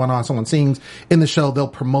something going on, someone sings in the show, they'll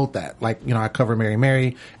promote that. Like, you know, I cover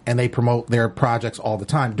Mary, and they promote their projects all the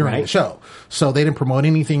time during the show. So they didn't promote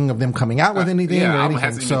anything of them coming out with anything or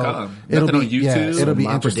anything. So it'll be YouTube. It'll be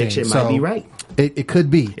interesting. Prediction might be right. It could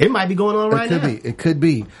be. It might be going on right now. It could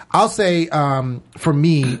be. I'll say for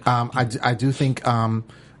me, I do think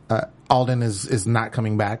Alden is not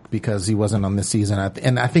coming back because he wasn't on this season.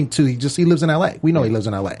 And I think too, he lives in LA. We know he lives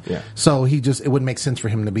in LA. Yeah. So it wouldn't make sense for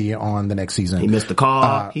him to be on the next season. He missed the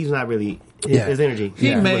call. He's not really, his energy.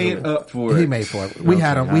 He made up for it. He made for it. We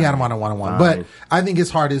had him on a one-on-one, but I think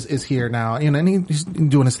his heart is here now, and he's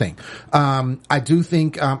doing his thing. I do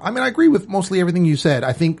think, I agree with mostly everything you said.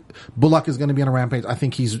 I think Bullock is going to be on a rampage. I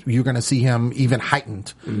think you're going to see him even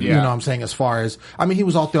heightened. Yeah. You know what I'm saying? As far as, he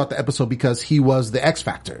was all throughout the episode because he was the X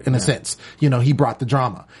factor in a sense. He brought the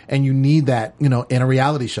drama, and you need that, in a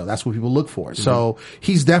reality show. That's what people look for. Mm-hmm. So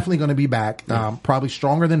he's definitely going to be back, probably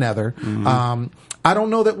stronger than ever. Mm-hmm. I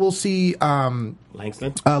don't know that we'll see, Langston.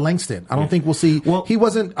 I don't think we'll see, he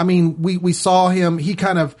wasn't, we saw him,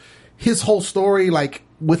 his whole story, like,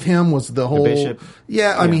 with him was the whole, bishop.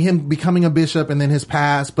 Him becoming a bishop and then his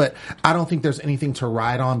past, but I don't think there's anything to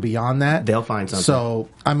ride on beyond that. They'll find something. So,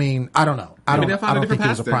 I don't know. I don't think he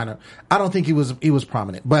was a prominent. I don't think he was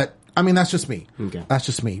prominent, but that's just me. Okay. That's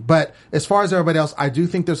just me. But as far as everybody else, I do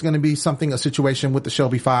think there's going to be a situation with the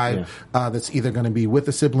Shelby Five, that's either going to be with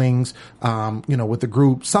the siblings, with the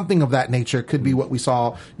group, something of that nature. Could be what we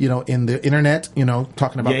saw, in the internet,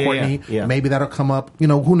 talking about Courtney. Yeah. Maybe that'll come up,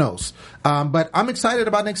 who knows. But I'm excited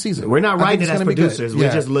about next season. We're not writing it as producers.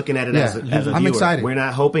 We're just looking at it as a viewer. I'm excited. We're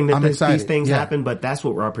not hoping that these things happen, but that's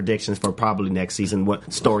what our predictions for probably next season. What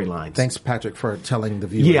storylines? Thanks, Patrick, for telling the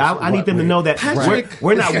viewers. Yeah, I need them to know that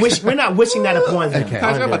we're not wishing that upon them. Okay.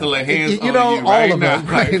 I'm about to lay hands on you all right of now. them.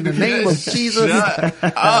 Right? In the name of Jesus.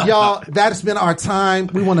 Y'all, that's been our time.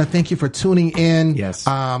 We want to thank you for tuning in. Yes.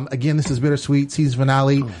 Again, this is Bittersweet season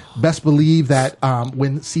finale. Best believe that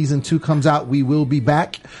when season 2 comes out, we will be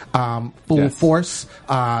back full force,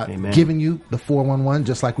 giving you the 411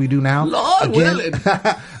 just like we do now. Lord willing.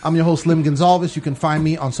 I'm your host, Lim Gonzalez. You can find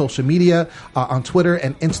me on social media, on Twitter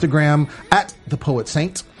and Instagram at The Poet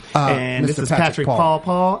Saint. And this is Patrick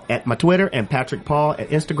Paul at my Twitter and Patrick Paul at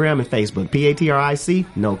Instagram and Facebook.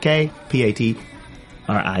 Patrick, no K, Patric,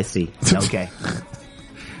 no K.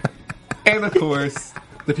 And of course,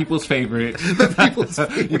 the people's favorite.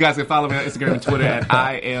 You guys can follow me on Instagram and Twitter at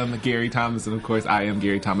I am Gary Thomas, and of course I am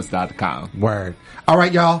GaryThomas.com. Word. All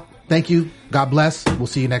right, y'all. Thank you. God bless. We'll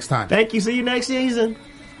see you next time. Thank you. See you next season.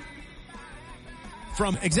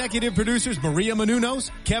 From executive producers Maria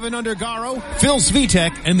Menounos, Kevin Undergaro, Phil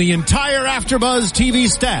Svitek, and the entire AfterBuzz TV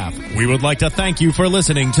staff, we would like to thank you for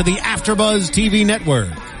listening to the AfterBuzz TV network.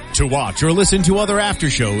 To watch or listen to other after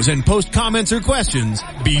shows and post comments or questions,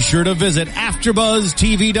 be sure to visit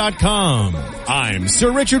AfterBuzzTV.com. I'm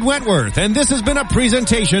Sir Richard Wentworth, and this has been a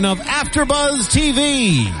presentation of AfterBuzz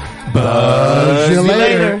TV. Buzz you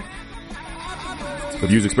later. The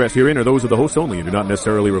views expressed herein are those of the hosts only and do not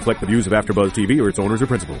necessarily reflect the views of AfterBuzz TV or its owners or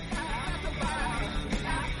principals.